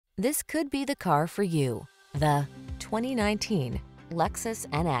This could be the car for you. The 2019 Lexus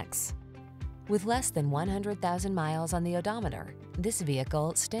NX. With less than 100,000 miles on the odometer, this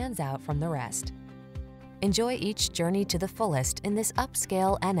vehicle stands out from the rest. Enjoy each journey to the fullest in this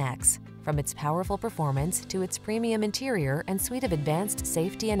upscale NX. From its powerful performance to its premium interior and suite of advanced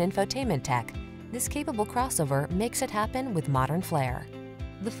safety and infotainment tech, this capable crossover makes it happen with modern flair.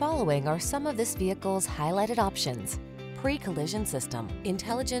 The following are some of this vehicle's highlighted options: pre-collision system,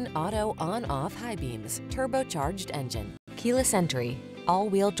 intelligent auto on-off high beams, turbocharged engine, keyless entry,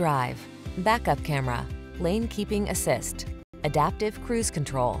 all-wheel drive, backup camera, lane keeping assist, adaptive cruise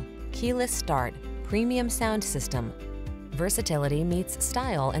control, keyless start, premium sound system. Versatility meets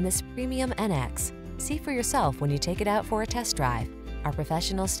style in this premium NX. See for yourself when you take it out for a test drive. Our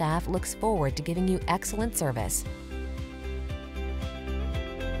professional staff looks forward to giving you excellent service.